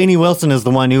 And Lainey Wilson is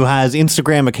the one who has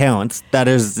Instagram accounts that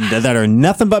are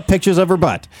nothing but pictures of her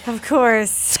butt. Of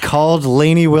course. It's called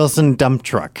Lainey Wilson Dump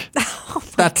Truck.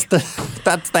 That's the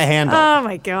handle. Oh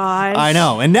my gosh. I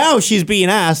know. And now she's being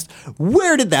asked,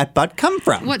 where did that butt come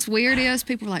from? What's weird is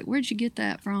people are like, where'd you get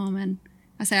that from? And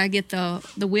I say I get the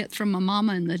width from my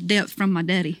mama and the depth from my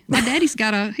daddy. My daddy's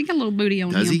got a little booty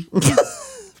on him. Does he?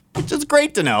 Which is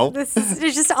great to know. It's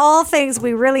just all things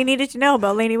we really needed to know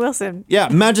about Lainey Wilson. Yeah,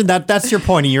 imagine that's your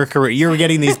point in your career. You're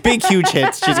getting these big, huge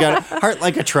hits. She's got a Heart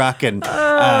Like a Truck and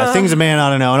Things a Man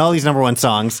Ought to Know and all these #1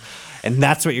 songs. And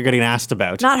that's what you're getting asked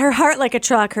about. Not her heart like a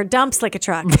truck, her dumps like a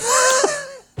truck.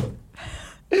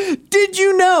 Did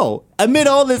you know, amid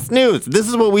all this news, this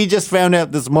is what we just found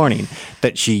out this morning,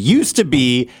 that she used to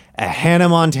be a Hannah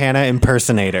Montana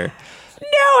impersonator.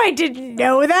 No, I didn't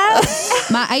know that.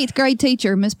 My 8th grade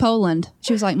teacher, Miss Poland,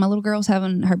 she was like, my little girl's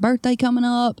having her birthday coming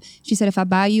up. She said, if I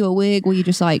buy you a wig, will you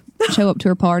just like show up to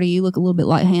her party? You look a little bit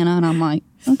like Hannah. And I'm like,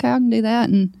 okay, I can do that.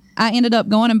 And I ended up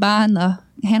going and buying the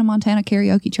Hannah Montana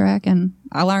karaoke track, and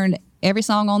I learned every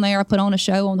song on there. I put on a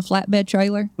show on the flatbed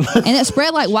trailer, and it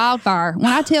spread like wildfire. When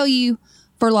I tell you,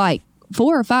 for like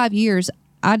 4 or 5 years,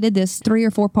 I did this 3 or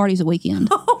 4 parties a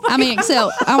weekend.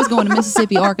 Except I was going to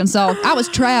Mississippi, Arkansas. I was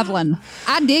traveling.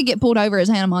 I did get pulled over as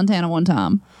Hannah Montana one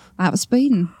time. I was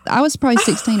speeding. I was probably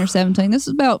 16 or 17. This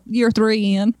is about year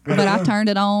 3 in. But I turned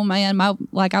it on, man. I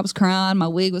was crying. My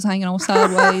wig was hanging on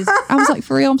sideways. I was like,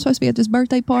 for real, I'm supposed to be at this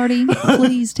birthday party?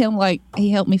 Please tell him,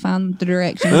 he helped me find the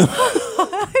directions.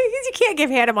 You can't give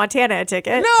Hannah Montana a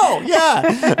ticket. No,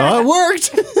 yeah. It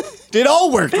worked. It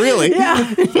all worked, really.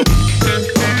 Yeah.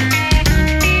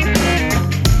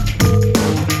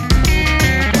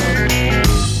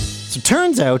 So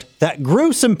turns out that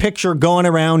gruesome picture going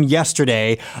around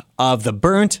yesterday of the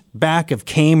burnt back of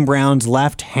Kane Brown's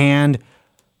left hand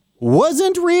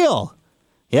wasn't real.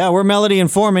 Yeah, we're Melody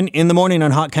and Foreman in the morning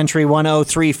on Hot Country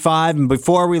 103.5. And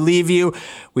before we leave you,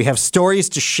 we have stories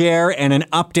to share and an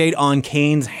update on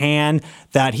Kane's hand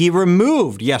that he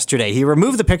removed yesterday. He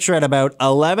removed the picture at about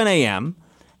 11 a.m.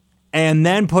 and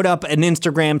then put up an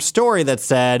Instagram story that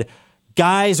said,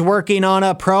 guys working on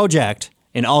a project,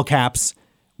 in all caps,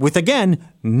 with, again,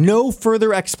 no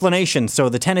further explanation. So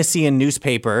the Tennessean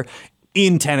newspaper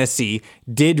in Tennessee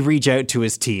did reach out to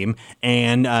his team,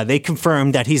 and they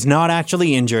confirmed that he's not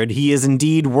actually injured. He is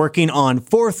indeed working on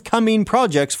forthcoming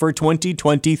projects for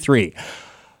 2023.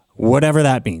 Whatever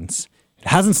that means. It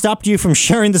hasn't stopped you from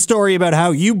sharing the story about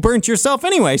how you burnt yourself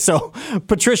anyway. So,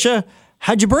 Patricia,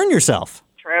 how'd you burn yourself?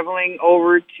 Traveling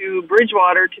over to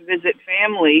Bridgewater to visit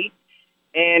family,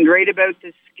 and right about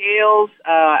the scales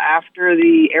after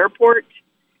the airport,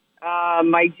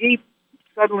 my Jeep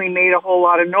suddenly made a whole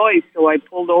lot of noise, so I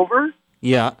pulled over.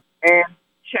 Yeah. And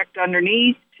checked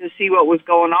underneath to see what was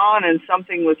going on, and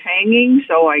something was hanging,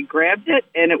 so I grabbed it,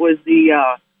 and it was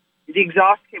the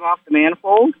exhaust came off the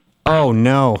manifold. Oh,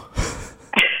 no.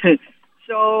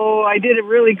 So I did a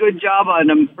really good job on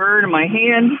a burn in my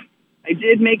hand. I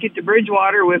did make it to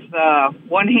Bridgewater with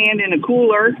one hand in a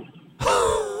cooler.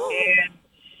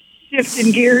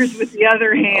 shifting gears with the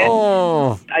other hand.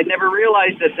 Oh. I never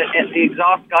realized that the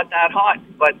exhaust got that hot,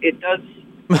 but it does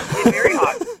get very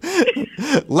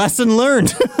hot. Lesson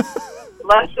learned.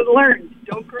 Lesson learned.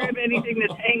 Don't grab anything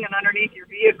that's hanging underneath your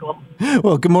vehicle.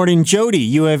 Well, good morning, Jody.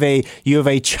 You have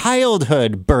a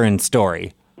childhood burn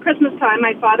story. Christmas time,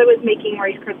 my father was making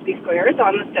Rice Krispie squares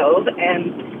on the stove,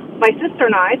 and my sister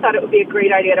and I thought it would be a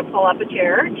great idea to pull up a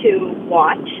chair to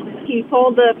watch. He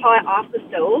pulled the pot off the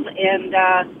stove, and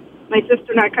my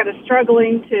sister and I kind of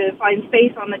struggling to find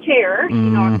space on the chair. He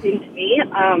knocked into me.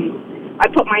 I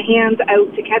put my hands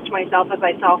out to catch myself as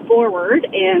I fell forward,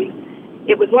 and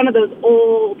it was one of those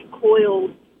old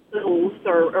coiled stoves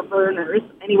or burners.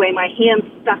 Anyway, my hand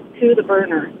stuck to the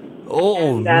burner.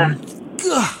 Oh,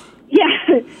 yeah,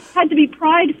 had to be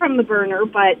pried from the burner,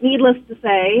 but needless to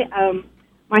say,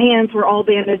 my hands were all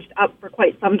bandaged up for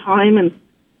quite some time and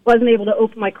wasn't able to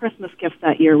open my Christmas gift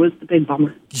that year. Was the big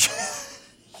bummer.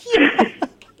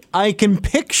 I can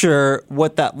picture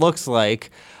what that looks like.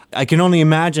 I can only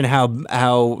imagine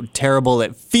how terrible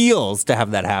it feels to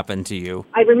have that happen to you.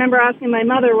 I remember asking my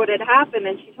mother what had happened,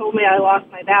 and she told me I lost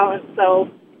my balance, so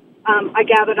I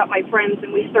gathered up my friends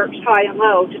and we searched high and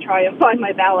low to try and find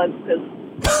my balance, because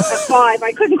at 5,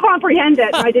 I couldn't comprehend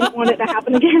it, and I didn't want it to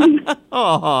happen again.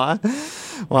 Aw.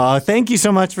 Well, thank you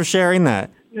so much for sharing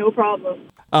that. No problem.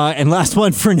 And last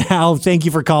one for now. Thank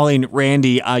you for calling,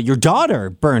 Randy. Your daughter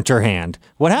burnt her hand.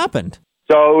 What happened?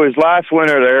 So it was last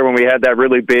winter there when we had that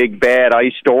really big, bad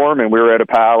ice storm, and we were out of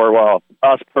power. Well,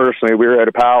 us personally, we were out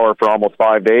of power for almost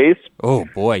 5 days. Oh,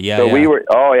 boy, yeah. So we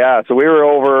were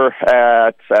over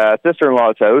at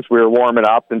sister-in-law's house. We were warming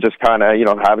up and just kind of,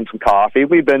 having some coffee.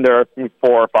 We'd been there 4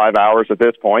 or 5 hours at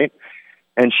this point.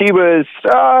 And she was,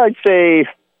 I'd say,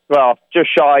 just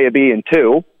shy of being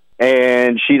 2.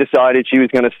 And she decided she was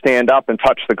going to stand up and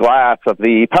touch the glass of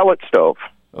the pellet stove.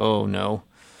 Oh, no.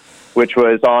 Which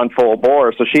was on full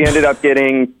bore. So she ended up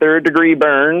getting 3rd-degree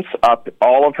burns up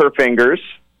all of her fingers,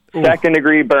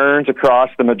 2nd-degree burns across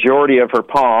the majority of her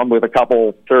palm, with a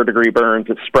couple 3rd-degree burns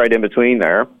that spread in between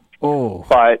there. Oh.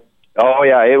 But,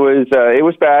 it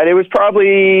was bad. It was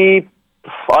probably,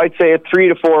 I'd say, a 3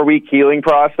 to 4 week healing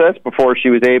process before she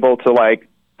was able to,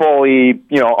 fully,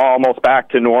 almost back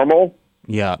to normal.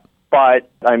 Yeah.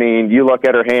 But, you look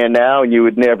at her hand now, and you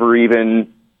would never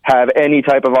even have any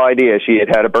type of idea she had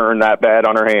had a burn that bad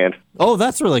on her hand. Oh,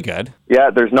 that's really good.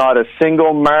 Yeah, there's not a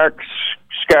single mark,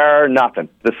 scar, nothing.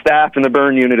 The staff in the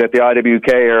burn unit at the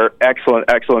IWK are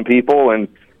excellent people, and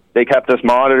they kept us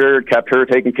monitored, kept her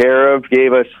taken care of,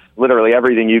 gave us literally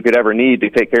everything you could ever need to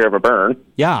take care of a burn.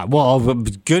 Yeah, well,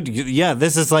 good. Yeah,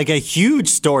 this is like a huge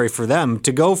story for them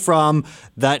to go from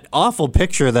that awful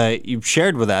picture that you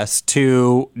shared with us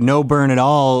to no burn at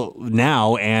all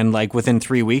now, and within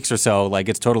 3 weeks or so,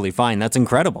 it's totally fine. That's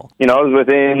incredible.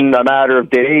 Within a matter of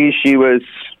days, she was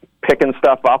picking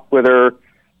stuff up with her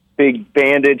big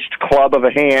bandaged club of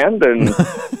a hand, and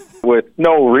with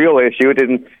no real issue.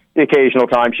 The occasional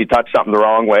time she touched something the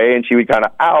wrong way, and she would kind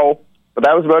of, ow. But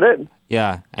that was about it.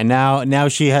 Yeah, and now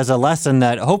she has a lesson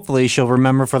that hopefully she'll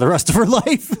remember for the rest of her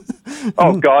life.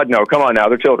 Oh, God, no. Come on now.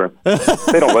 They're children.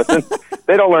 They don't listen.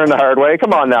 They don't learn the hard way.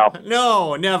 Come on now.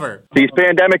 No, never. These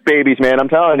pandemic babies, man, I'm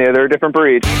telling you, they're a different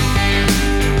breed.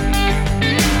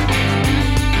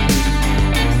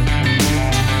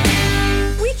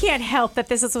 Can't help that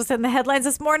this is what's in the headlines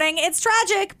this morning. It's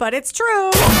tragic, but it's true.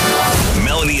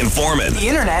 Melody and Foreman. The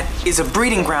internet is a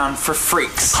breeding ground for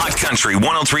freaks. Hot Country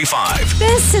 103.5.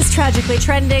 This is tragically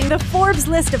trending. The Forbes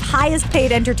list of highest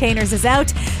paid entertainers is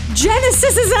out.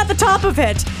 Genesis is at the top of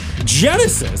it.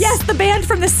 Genesis? Yes, the band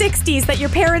from the 60s that your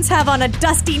parents have on a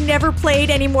dusty, never played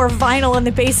anymore vinyl in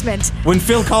the basement. When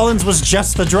Phil Collins was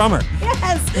just the drummer.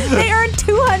 Yes, they earned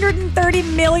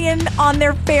 $230 million on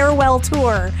their farewell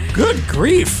tour. Good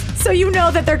grief. So you know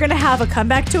that they're going to have a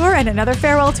comeback tour and another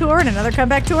farewell tour and another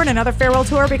comeback tour and another farewell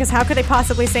tour, because how could they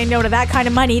possibly say no to that kind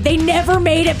of money? They never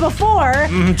made it before.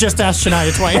 Just ask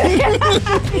Shania Twain.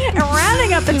 And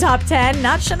rounding up the top 10,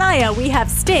 not Shania, we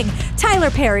have Sting, Tyler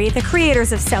Perry, the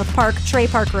creators of South Park, Trey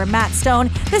Parker and Matt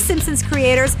Stone, The Simpsons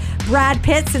creators, Brad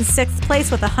Pitt's in 6th place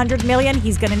with $100 million.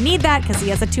 He's going to need that because he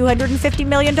has a $250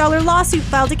 million lawsuit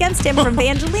filed against him from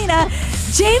Vangelina.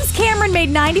 James Cameron made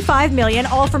 $95 million,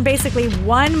 all from basically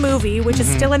one movie, which is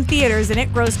still in theaters, and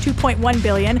it grossed $2.1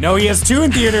 billion. No, he has 2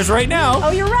 in theaters right now.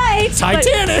 Oh, you're right.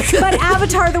 Titanic. But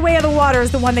Avatar: The Way of the Water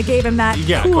is the one that gave him that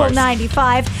cool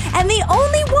 95. And the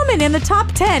only woman in the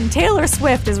top 10, Taylor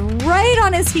Swift, is right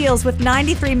on his heels with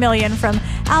 $93 million from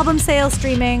album sales,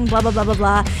 streaming, blah, blah, blah, blah,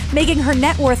 blah, making her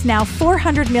net worth now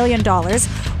 $400 million,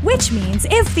 which means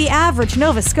if the average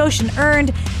Nova Scotian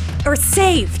earned or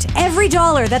saved every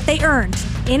dollar that they earned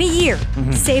in a year,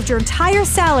 saved your entire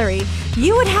salary,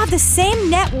 you would have the same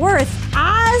net worth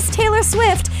as Taylor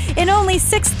Swift in only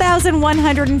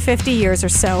 6,150 years or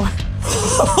so.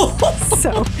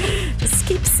 So, just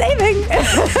keep saving.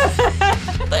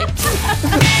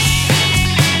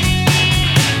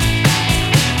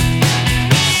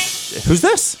 Who's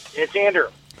this? It's Andrew.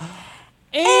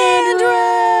 Andrew!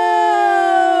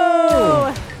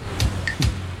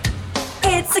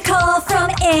 It's a call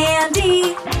from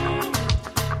Andy.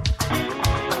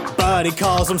 But he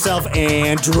calls himself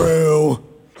Andrew.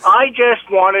 I just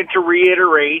wanted to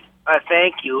reiterate a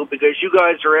thank you because you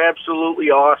guys are absolutely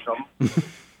awesome.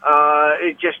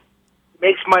 It just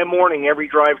makes my morning every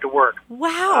drive to work.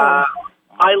 Wow.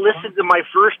 I listened to my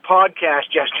first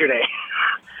podcast yesterday.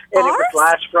 And it was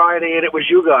last Friday, and it was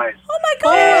you guys. Oh, my gosh.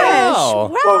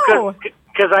 Wow. Well,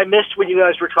 because I missed when you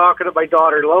guys were talking to my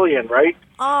daughter, Lillian, right?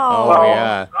 Oh. Well,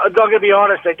 yeah. I'm going to be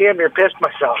honest, I damn near pissed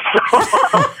myself.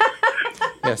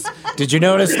 Yes. Did you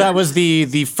notice that was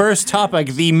the first topic,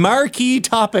 the marquee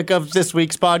topic of this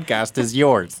week's podcast is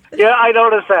yours? Yeah, I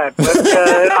noticed that. But,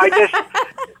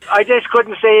 I just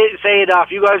couldn't say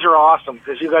enough. You guys are awesome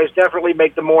because you guys definitely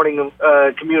make the morning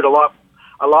commute a lot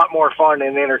more fun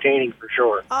and entertaining for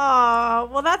sure. Oh,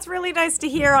 well, that's really nice to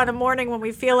hear on a morning when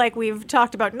we feel like we've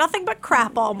talked about nothing but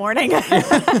crap all morning.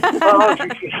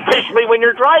 Especially when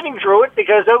you're driving through it,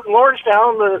 because out in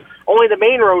Lawrencetown, only the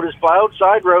main road is plowed.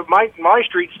 Side road, my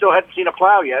street still hasn't seen a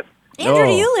plow yet. Andrew,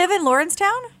 do you live in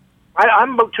Lawrencetown?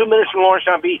 I'm about 2 minutes from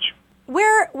Lawrencetown Beach.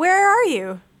 Where are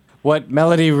you? What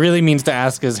Melody really means to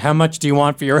ask is, how much do you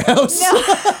want for your house? No.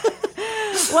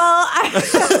 Well,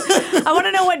 I want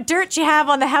to know what dirt you have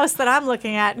on the house that I'm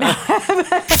looking at now.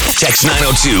 Text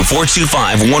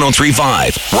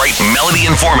 902-425-1035. Write Melody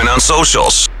and Foreman on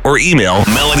socials. Or email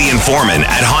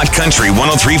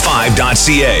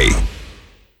melodyandforeman@hotcountry1035.ca.